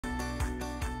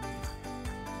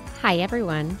Hi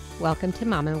everyone, welcome to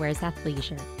Mama Wears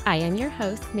Athleisure. I am your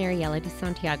host, Mariela de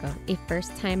Santiago, a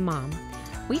first-time mom.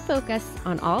 We focus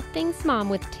on all things mom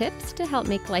with tips to help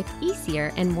make life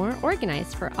easier and more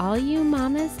organized for all you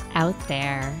mamas out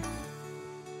there.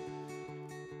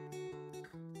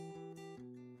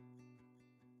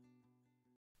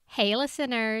 Hey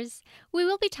listeners, we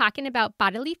will be talking about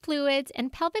bodily fluids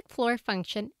and pelvic floor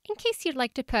function in case you'd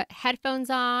like to put headphones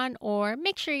on or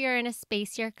make sure you're in a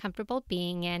space you're comfortable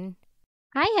being in.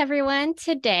 Hi everyone,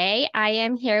 today I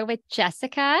am here with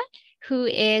Jessica, who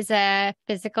is a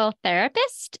physical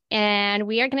therapist, and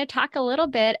we are going to talk a little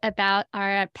bit about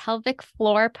our pelvic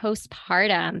floor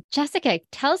postpartum. Jessica,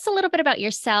 tell us a little bit about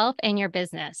yourself and your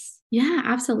business. Yeah,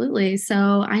 absolutely.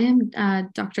 So I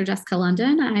am Dr. Jessica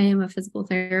London. I am a physical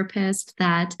therapist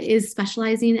that is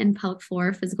specializing in pelvic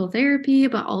floor physical therapy,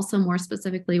 but also more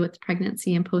specifically with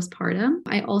pregnancy and postpartum.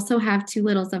 I also have two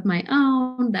littles of my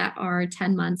own that are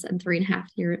 10 months and 3.5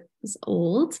 years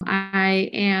old. I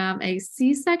am a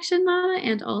C-section mama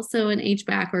and also an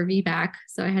H-back or V-back.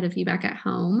 So I had a V-back at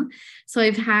home. So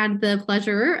I've had the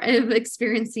pleasure of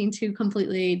experiencing two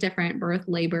completely different birth,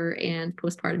 labor, and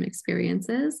postpartum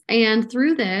experiences. And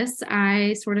through this,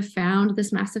 I sort of found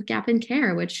this massive gap in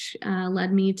care, which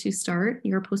led me to start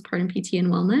Your Postpartum PT and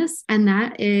Wellness. And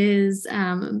that is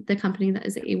the company that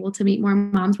is able to meet more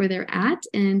moms where they're at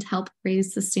and help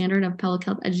raise the standard of pelvic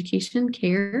health education,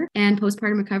 care, and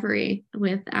postpartum recovery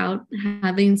without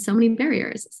having so many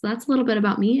barriers. So that's a little bit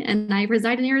about me. And I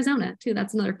reside in Arizona too.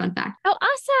 That's another fun fact. Oh,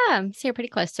 awesome. So you're pretty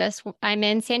close to us. I'm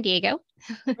in San Diego.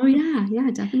 Oh,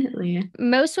 yeah, definitely.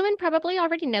 Most women probably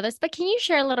already know this, but can you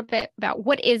share a little bit about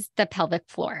what is the pelvic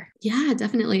floor? Yeah,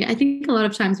 definitely. I think a lot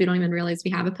of times we don't even realize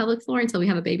we have a pelvic floor until we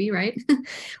have a baby, right?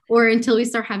 Or until we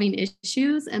start having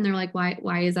issues and they're like,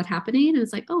 why is that happening? And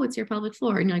it's like, oh, it's your pelvic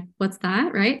floor. And you're like, what's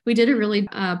that? Right? We did a really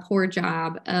poor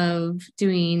job of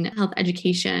doing health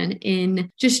education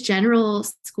in just general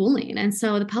schooling. And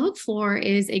so the pelvic floor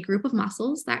is a group of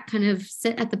muscles that kind of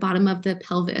sit at the bottom of the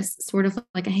pelvis, sort of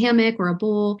like a hammock or a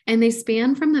bowl, and they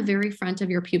span from the very front of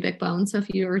your pubic bone. So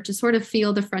if you were to sort of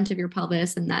feel the front of your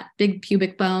pelvis and that big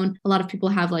pubic bone, a lot of people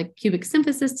have like pubic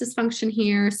symphysis dysfunction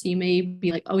here. So you may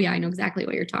be like, oh yeah, I know exactly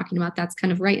what you're talking about. That's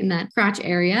kind of right in that crotch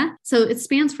area. So it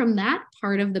spans from that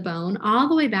part of the bone all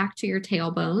the way back to your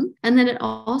tailbone. And then it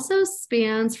also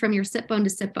spans from your sit bone to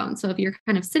sit bone. So if you're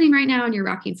kind of sitting right now and you're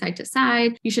rocking side to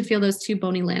side, you should feel those two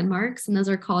bony landmarks. And those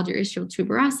are called your ischial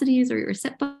tuberosities or your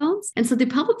sit bones. And so the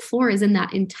pelvic floor is in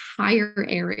that entire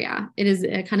area. It is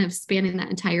kind of spanning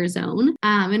that entire zone.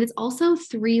 And it's also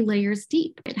 3 layers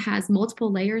deep. It has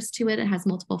multiple layers to it. It has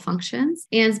multiple functions.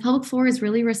 And the pelvic floor is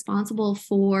really responsible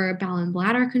for bowel and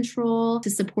bladder control,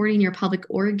 to supporting your pelvic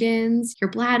organs,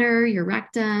 your bladder, your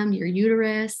rectum, your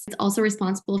uterus. It's also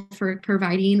responsible for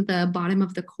providing the bottom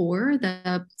of the core,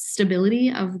 the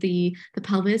stability of the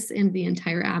pelvis and the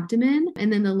entire abdomen,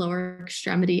 and then the lower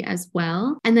extremity as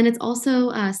well. And then it's also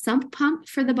a sump pump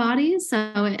for the body.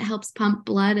 So it helps pump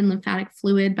blood and lymphatic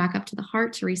fluid back up to the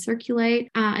heart to recirculate.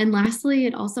 And lastly,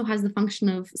 it also has the function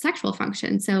of sexual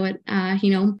function. So it, how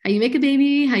you make a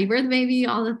baby, how you birth a baby,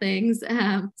 all the things.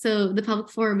 So the pelvic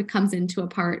floor comes into a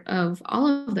part of all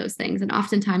of those things. And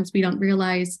oftentimes we don't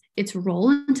realize its role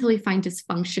until we find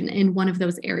dysfunction in one of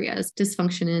those areas.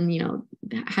 Dysfunction in,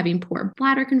 having poor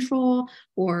bladder control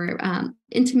or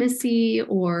intimacy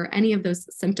or any of those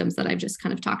symptoms that I've just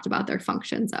kind of talked about their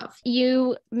functions of.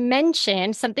 You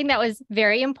mentioned something that was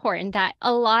very important, that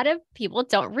a lot of people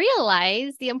don't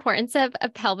realize the importance of a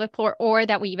pelvic floor, or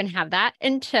that we even have that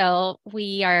until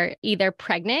we are either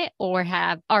pregnant or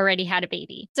have already had a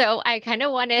baby. So I kind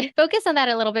of want to focus on that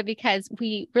a little bit because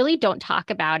we really don't talk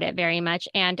about it very much.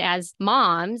 And as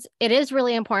moms, it is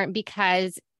really important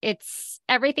because it's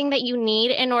everything that you need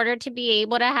in order to be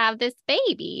able to have this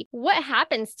baby. What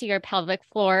happens to your pelvic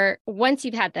floor once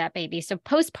you've had that baby? So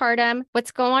postpartum,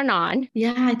 what's going on?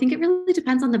 Yeah, I think it really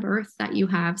depends on the birth that you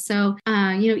have. So,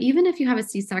 even if you have a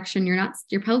C-section,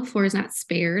 your pelvic floor is not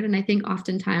spared. And I think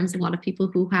oftentimes a lot of people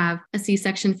who have a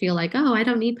C-section feel like, oh, I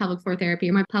don't need pelvic floor therapy,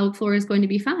 or my pelvic floor is going to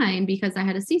be fine because I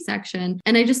had a C-section.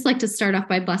 And I just like to start off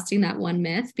by busting that one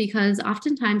myth, because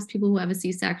oftentimes people who have a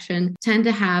C-section tend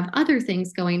to have other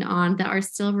things going on that are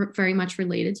still very much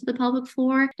related to the pelvic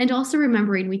floor. And also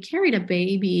remembering we carried a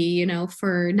baby,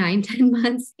 for 9-10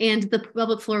 months, and the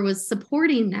pelvic floor was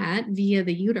supporting that via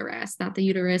the uterus, that the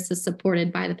uterus is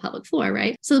supported by the pelvic floor,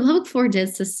 right? So the pelvic floor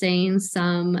did sustain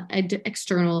some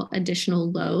external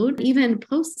additional load. Even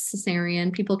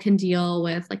post-cesarean, people can deal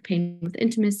with like pain with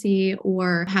intimacy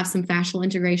or have some fascial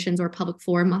integrations or pelvic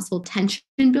floor muscle tension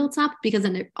built up, because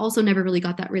then it also never really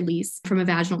got that release from a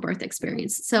vaginal birth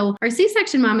experience. So our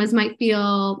C-section mamas might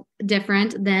feel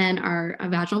different than our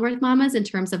vaginal birth mamas in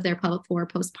terms of their pelvic floor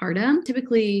postpartum.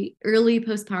 Typically, early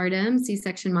postpartum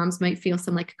C-section moms might feel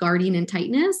some like guarding and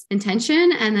tightness and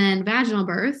tension. And then vaginal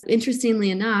birth,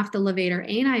 interestingly enough, the levator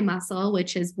ani muscle,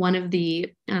 which is one of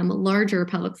the larger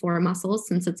pelvic floor muscles,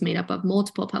 since it's made up of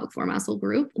multiple pelvic floor muscle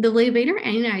group, the levator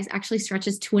ani actually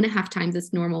stretches 2.5 times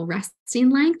its normal resting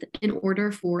length in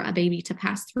order for a baby to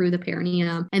pass through the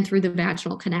perineum and through the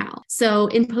vaginal canal. So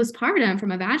in postpartum,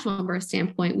 from a vaginal birth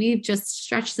standpoint, we've just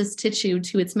stretched this tissue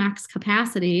to its max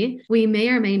capacity. We may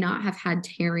or may not have had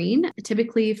tearing.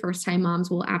 Typically, first-time moms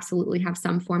will absolutely have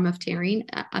some form of tearing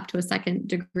up to a second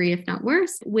degree, if not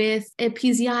worse. With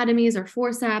episiotomies or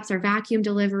forceps or vacuum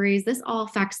deliveries, this all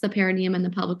affects the perineum and the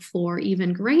pelvic floor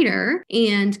even greater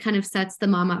and kind of sets the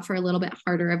mom up for a little bit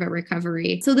harder of a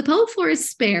recovery. So the pelvic floor is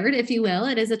spared, if you will.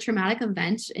 It is a traumatic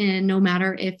event, and no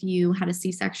matter if you had a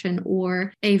C-section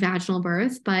or a vaginal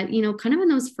birth, but kind of in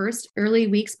those first early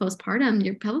weeks postpartum,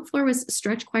 your pelvic floor was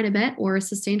stretched quite a bit or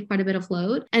sustained quite a bit of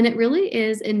load. And it really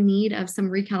is in need of some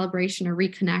recalibration or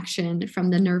reconnection from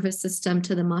the nervous system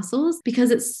to the muscles, because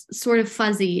it's sort of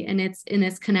fuzzy and it's in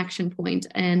its connection point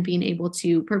and being able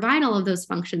to provide all of those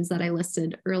functions that I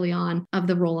listed early on of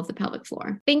the role of the pelvic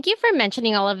floor. Thank you for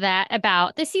mentioning all of that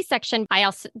about the C-section. I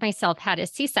also myself had a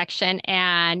C-section,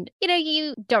 and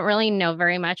you don't really know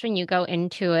very much when you go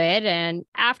into it. And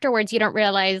afterwards, you don't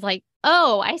realize like,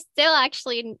 oh, I still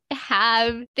actually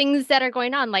have things that are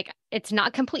going on. Like, it's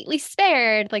not completely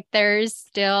spared. Like, there's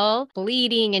still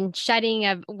bleeding and shedding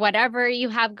of whatever you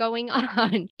have going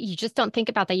on. You just don't think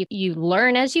about that. You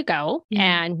learn as you go,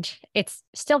 and it's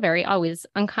still very always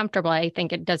uncomfortable. I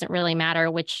think it doesn't really matter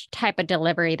which type of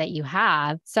delivery that you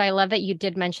have. So I love that you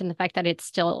did mention the fact that it's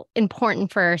still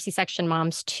important for C-section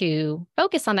moms to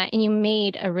focus on that. And you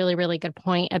made a really, really good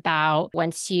point about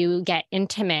once you get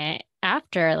intimate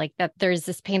after, like, that there's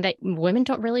this pain that women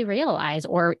don't really realize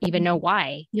or even know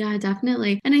why. Yeah,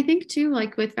 definitely. And I think too,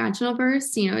 like with vaginal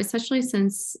births, especially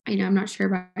since I'm not sure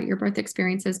about your birth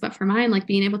experiences, but for mine, like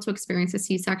being able to experience a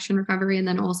C-section recovery and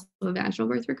then also a vaginal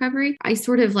birth recovery, I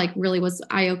sort of like really was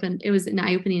eye-opened. It was an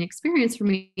eye-opening experience for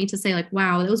me to say like,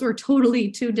 wow, those were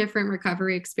totally two different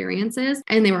recovery experiences.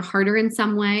 And they were harder in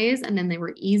some ways, and then they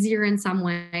were easier in some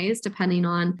ways, depending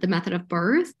on the method of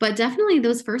birth. But definitely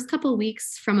those first couple of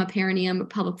weeks from a perineum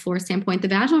pelvic floor standpoint, the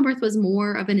vaginal birth was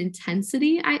more of an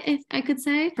intensity, I could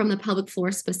say, from the pelvic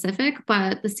floor specific,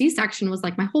 but the C-section was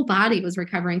like my whole body was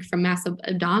recovering from massive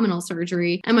abdominal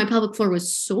surgery and my pelvic floor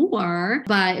was sore,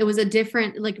 but it was a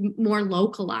different, like more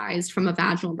localized from a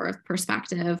vaginal birth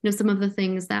perspective. Some of the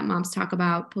things that moms talk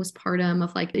about postpartum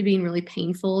of like it being really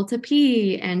painful to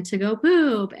pee and to go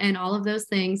poop and all of those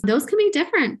things, those can be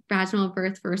different, vaginal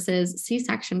birth versus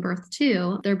C-section birth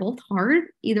too. They're both hard,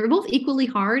 either both equally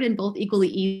hard and both equally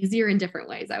easier in different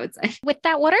ways, I would say. With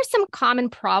that, what are some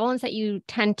common problems that you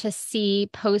tend to see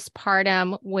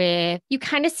postpartum with? You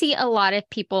kind of see a lot of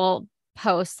people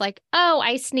posts like, oh,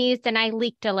 I sneezed and I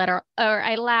leaked a little, or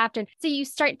I laughed. And so you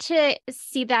start to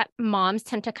see that moms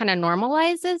tend to kind of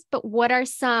normalize this. But what are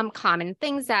some common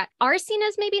things that are seen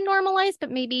as maybe normalized,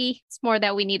 but maybe it's more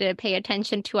that we need to pay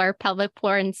attention to our pelvic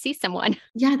floor and see someone?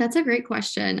 Yeah, that's a great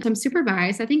question. I'm super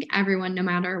biased. I think everyone, no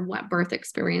matter what birth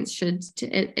experience, should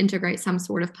integrate some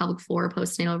sort of pelvic floor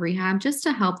postnatal rehab just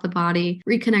to help the body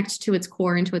reconnect to its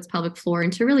core and to its pelvic floor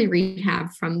and to really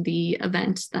rehab from the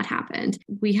event that happened.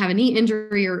 We have a knee injury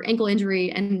or ankle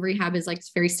injury, and rehab is like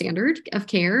very standard of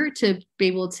care to be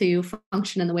able to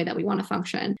function in the way that we want to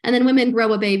function. And then women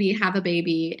grow a baby, have a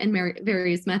baby, and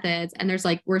various methods. And there's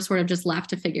like, we're sort of just left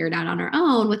to figure it out on our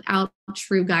own without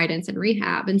true guidance and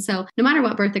rehab. And so no matter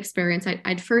what birth experience,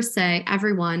 I'd first say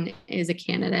everyone is a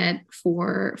candidate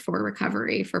for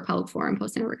recovery, for pelvic floor and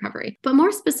postnatal recovery. But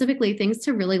more specifically, things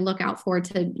to really look out for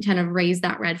to kind of raise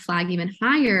that red flag even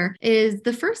higher is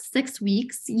the first 6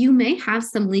 weeks, you may have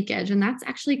some leakage. And that's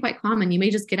actually quite common. You may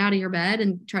just get out of your bed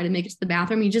and try to make it to the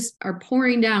bathroom. You just are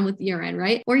pouring down with urine,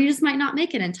 right? Or you just might not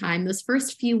make it in time those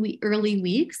first few early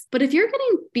weeks. But if you're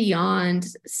getting beyond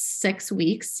 6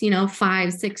 weeks,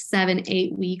 5, 6, 7,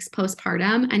 8 weeks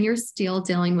postpartum, and you're still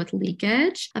dealing with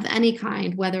leakage of any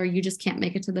kind, whether you just can't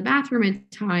make it to the bathroom in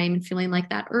time and feeling like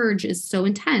that urge is so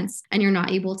intense and you're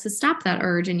not able to stop that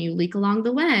urge and you leak along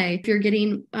the way. If you're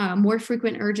getting more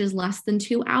frequent urges less than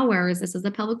 2 hours, this is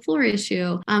a pelvic floor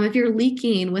issue. If you're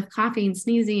leaking with coughing,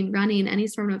 sneezing, running, any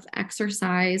sort of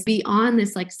exercise beyond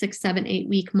this like 6, 7, 8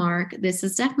 week mark, this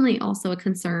is definitely also a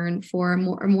concern for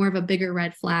more of a bigger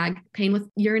red flag. Pain with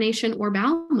urination or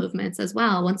bowel movements as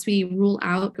well. Once we maybe rule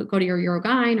out, go to your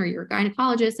urogyn or your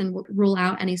gynecologist and rule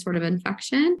out any sort of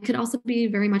infection. It could also be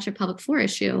very much a pelvic floor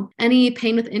issue. Any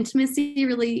pain with intimacy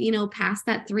really, past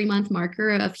that 3-month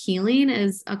marker of healing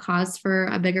is a cause for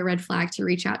a bigger red flag to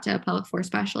reach out to a pelvic floor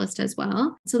specialist as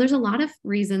well. So there's a lot of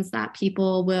reasons that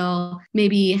people will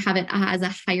maybe have it as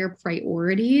a higher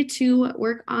priority to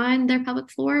work on their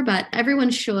pelvic floor, but everyone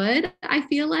should, I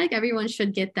feel like everyone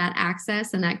should get that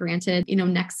access and that granted,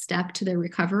 next step to their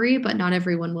recovery, but not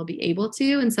everyone will be able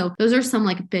to. And so those are some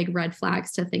like big red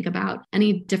flags to think about.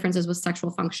 Any differences with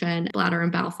sexual function, bladder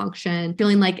and bowel function,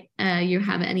 feeling like you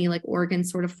have any like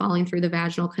organs sort of falling through the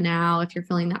vaginal canal, if you're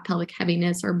feeling that pelvic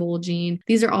heaviness or bulging,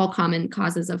 these are all common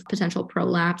causes of potential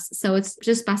prolapse. So it's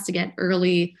just best to get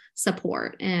early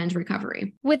support and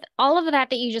recovery. With all of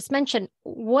that you just mentioned,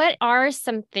 what are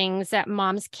some things that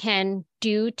moms can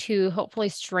do to hopefully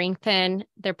strengthen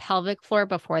their pelvic floor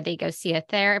before they go see a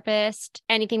therapist?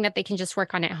 Anything that they can just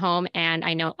work on at home? And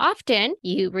I know often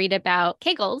you read about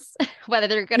Kegels, whether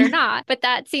they're good or not, but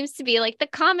that seems to be like the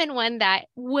common one that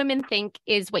women think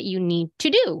is what you need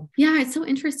to do. Yeah, it's so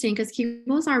interesting because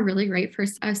Kegels are really great for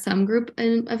some group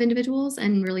of individuals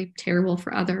and really terrible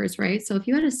for others, right? So if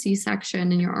you had a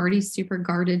C-section and you're already super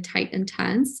guarded, tight, and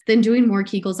tense, then doing more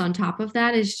Kegels on top of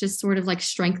that is just sort of like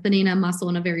strengthening a muscle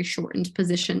in a very shortened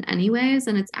position anyways,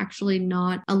 and it's actually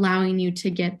not allowing you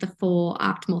to get the full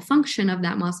optimal function of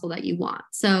that muscle that you want.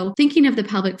 So thinking of the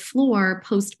pelvic floor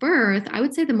post-birth, I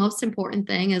would say the most important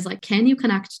thing is like, can you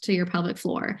connect to your pelvic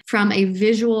floor from a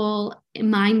visual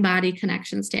mind-body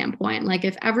connection standpoint? Like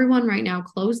if everyone right now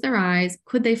closed their eyes,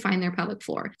 could they find their pelvic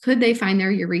floor? Could they find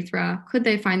their urethra? Could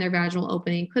they find their vaginal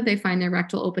opening? Could they find their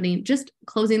rectal opening? Just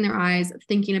closing their eyes,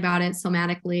 thinking about it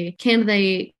somatically. Can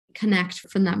they connect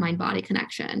from that mind-body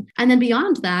connection? And then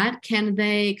beyond that, can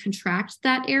they contract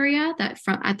that area, that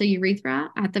front at the urethra,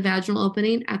 at the vaginal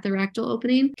opening, at the rectal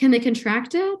opening? Can they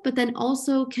contract it? But then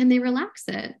also, can they relax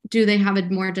it? Do they have a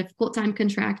more difficult time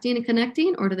contracting and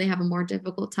connecting, or do they have a more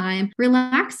difficult time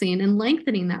relaxing and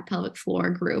lengthening that pelvic floor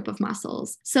group of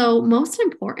muscles? So most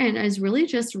important is really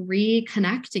just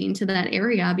reconnecting to that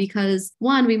area, because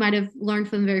one, we might have learned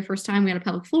from the very first time we had a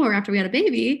pelvic floor after we had a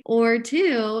baby, or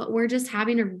two, we're just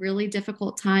having a really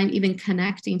difficult time even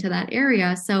connecting to that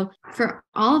area. So for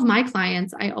all of my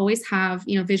clients, I always have,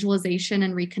 visualization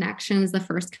and reconnections the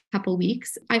first couple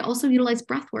weeks. I also utilize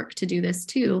breath work to do this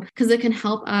too, because it can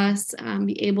help us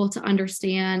be able to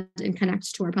understand and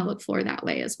connect to our pelvic floor that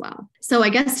way as well. So I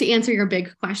guess to answer your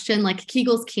big question, like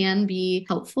Kegels can be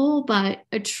helpful, but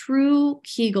a true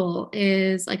Kegel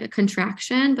is like a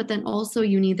contraction, but then also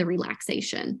you need the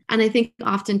relaxation. And I think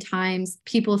oftentimes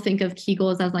people think of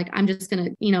Kegels as like, I'm just going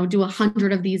to, do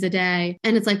 100 of these a day.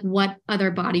 And it's like, what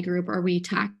other body group are we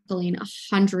tackling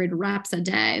 100 reps a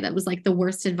day? That was like the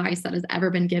worst advice that has ever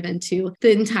been given to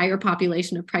the entire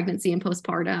population of pregnancy and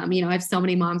postpartum. I have so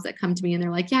many moms that come to me and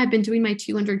they're like, yeah, I've been doing my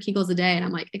 200 Kegels a day. And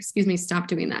I'm like, excuse me, stop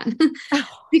doing that.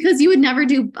 Because you would never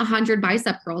do 100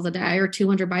 bicep curls a day or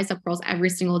 200 bicep curls every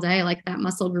single day. Like that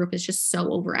muscle group is just so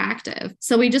overactive.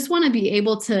 So we just want to be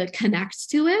able to connect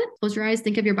to it. Close your eyes,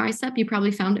 think of your bicep. You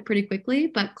probably found it pretty quickly,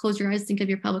 but close your eyes, think of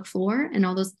your pelvic floor and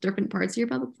all those different parts of your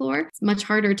pelvic floor. It's much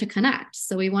harder to connect.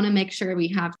 So we want to make sure we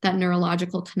have that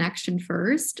neurological connection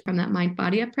first from that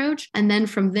mind-body approach. And then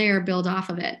from there, build off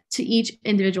of it to each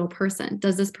individual person.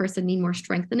 Does this person need more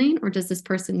strengthening, or does this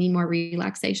person need more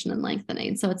relaxation and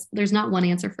lengthening? So there's not one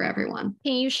answer for everyone.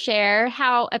 Can you share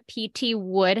how a PT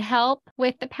would help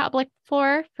with the pelvic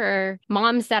floor for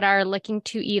moms that are looking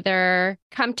to either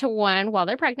come to one while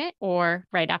they're pregnant or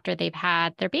right after they've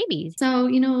had their babies? So,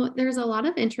 there's a lot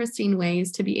of interesting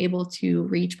ways to be able to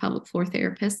reach pelvic floor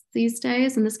therapists these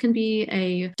days. And this can be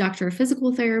a doctor of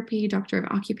physical therapy, doctor of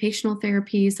occupational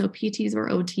therapy. So PTs or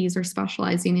OTs are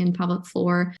specializing in pelvic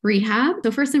floor rehab.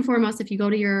 So first and foremost, if you go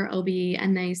to your OB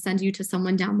and they send you to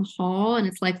someone down the hall and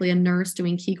it's likely a nurse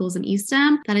doing Kegels and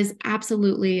E17, that is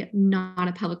absolutely not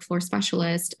a pelvic floor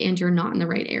specialist, and you're not in the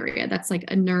right area. That's like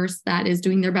a nurse that is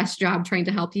doing their best job trying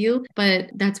to help you.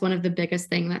 But that's one of the biggest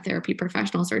things that therapy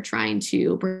professionals are trying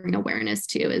to bring awareness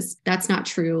to, is that's not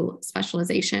true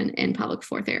specialization in pelvic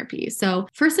floor therapy. So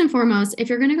first and foremost, if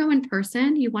you're going to go in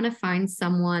person, you want to find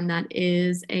someone that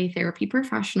is a therapy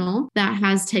professional that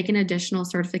has taken additional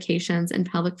certifications in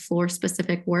pelvic floor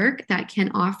specific work that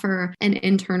can offer an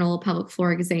internal pelvic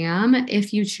floor exam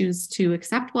if you choose to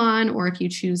accept one, or if you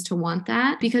choose to want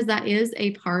that, because that is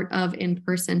a part of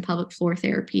in-person pelvic floor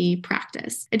therapy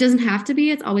practice. It doesn't have to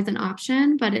be, it's always an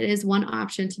option, but it is one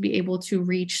option to be able to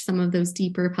reach some of those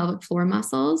deeper pelvic floor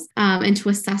muscles and to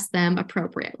assess them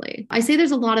appropriately. I say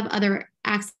there's a lot of other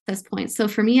access points. So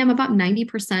for me, I'm about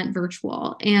 90%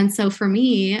 virtual. And so for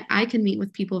me, I can meet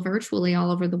with people virtually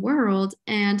all over the world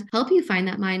and help you find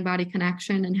that mind-body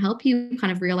connection and help you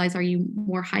kind of realize, are you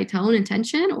more high tone and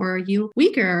tension, or are you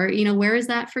weaker? Where is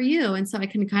that for you? And so I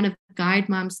can kind of guide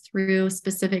moms through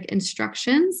specific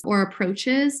instructions or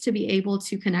approaches to be able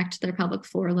to connect their pelvic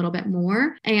floor a little bit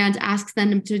more, and ask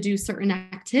them to do certain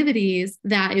activities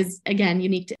that is, again,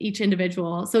 unique to each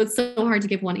individual. So it's so hard to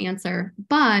give one answer,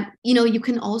 but you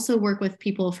can also work with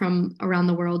people from around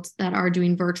the world that are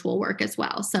doing virtual work as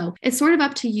well. So it's sort of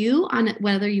up to you on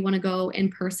whether you want to go in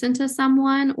person to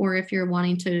someone or if you're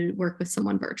wanting to work with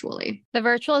someone virtually. The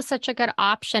virtual is such a good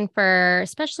option for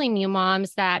especially new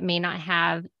moms that may not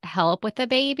have help with the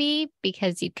baby,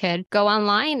 because you could go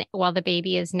online while the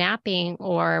baby is napping,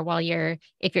 or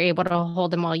if you're able to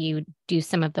hold them while you do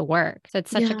some of the work. So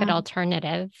it's such a good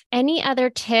alternative. Any other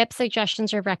tips,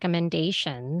 suggestions, or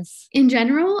recommendations? In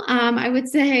general, I would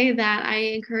say that I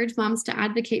encourage moms to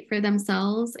advocate for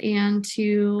themselves and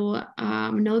to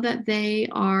know that they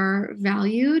are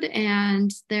valued,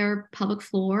 and their pelvic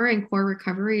floor and core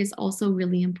recovery is also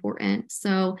really important.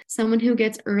 So someone who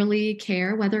gets early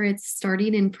care, whether it's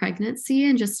starting in pregnancy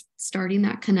and just starting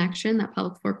that connection, that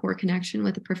pelvic floor core connection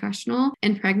with a professional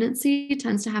in pregnancy,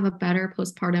 tends to have a better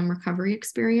postpartum recovery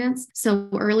experience. So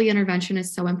early intervention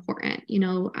is so important.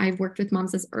 I've worked with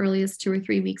moms as early as 2 or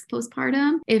 3 weeks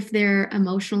postpartum, if they're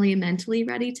emotionally and mentally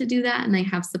ready to do that and they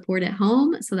have support at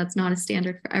home. So that's not a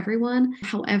standard for everyone.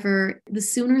 However, the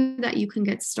sooner that you can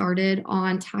get started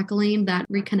on tackling that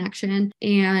reconnection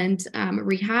and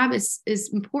rehab is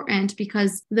important,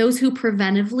 because those who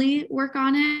preventively work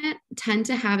on it tend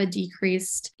to have a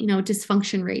decreased,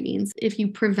 dysfunction ratings. If you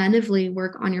preventively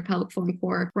work on your pelvic floor and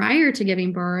core prior to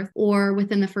giving birth, or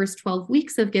within the first 12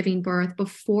 weeks of giving birth,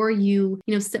 before you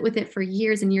sit with it for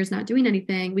years and years not doing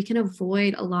anything, we can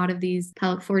avoid a lot of these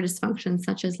pelvic floor dysfunctions,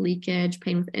 such as leakage,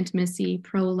 pain with intimacy,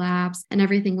 prolapse, and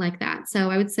everything like that. So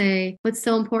I would say what's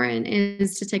so important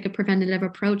is to take a preventative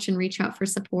approach and reach out for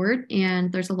support.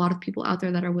 And there's a lot of people out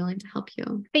there that are willing to help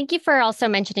you. Thank you for also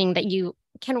mentioning that you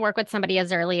can work with somebody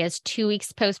as early as 2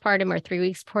 weeks postpartum or 3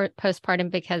 weeks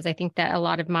postpartum, because I think that a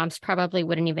lot of moms probably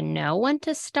wouldn't even know when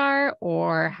to start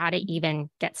or how to even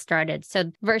get started.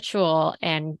 So virtual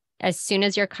and as soon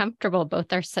as you're comfortable,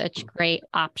 both are such great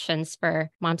options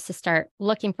for moms to start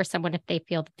looking for someone if they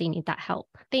feel that they need that help.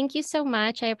 Thank you so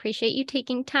much. I appreciate you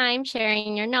taking time,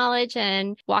 sharing your knowledge,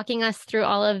 and walking us through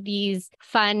all of these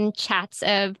fun chats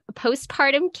of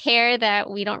postpartum care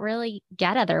that we don't really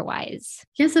get otherwise.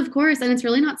 Yes, of course. And it's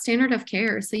really not standard of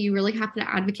care. So you really have to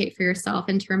advocate for yourself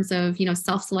in terms of,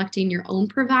 self-selecting your own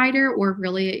provider, or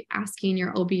really asking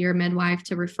your OB or midwife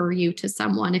to refer you to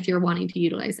someone if you're wanting to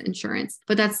utilize insurance.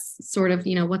 But that's sort of,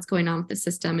 what's going on with the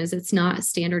system is it's not a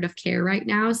standard of care right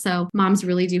now. So moms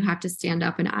really do have to stand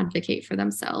up and advocate for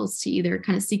themselves to either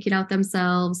kind of seek it out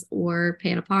themselves or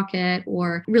pay out of pocket,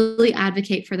 or really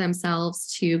advocate for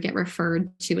themselves to get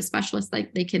referred to a specialist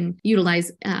like they can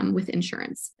utilize with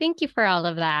insurance. Thank you for all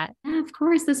of that. Yeah, of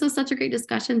course. This was such a great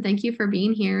discussion. Thank you for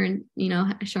being here and,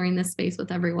 sharing this space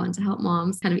with everyone to help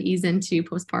moms kind of ease into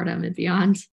postpartum and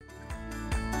beyond.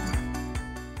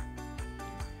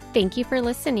 Thank you for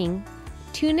listening.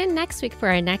 Tune in next week for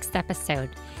our next episode.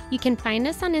 You can find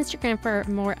us on Instagram for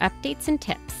more updates and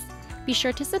tips. Be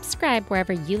sure to subscribe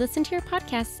wherever you listen to your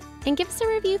podcasts and give us a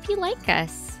review if you like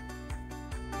us.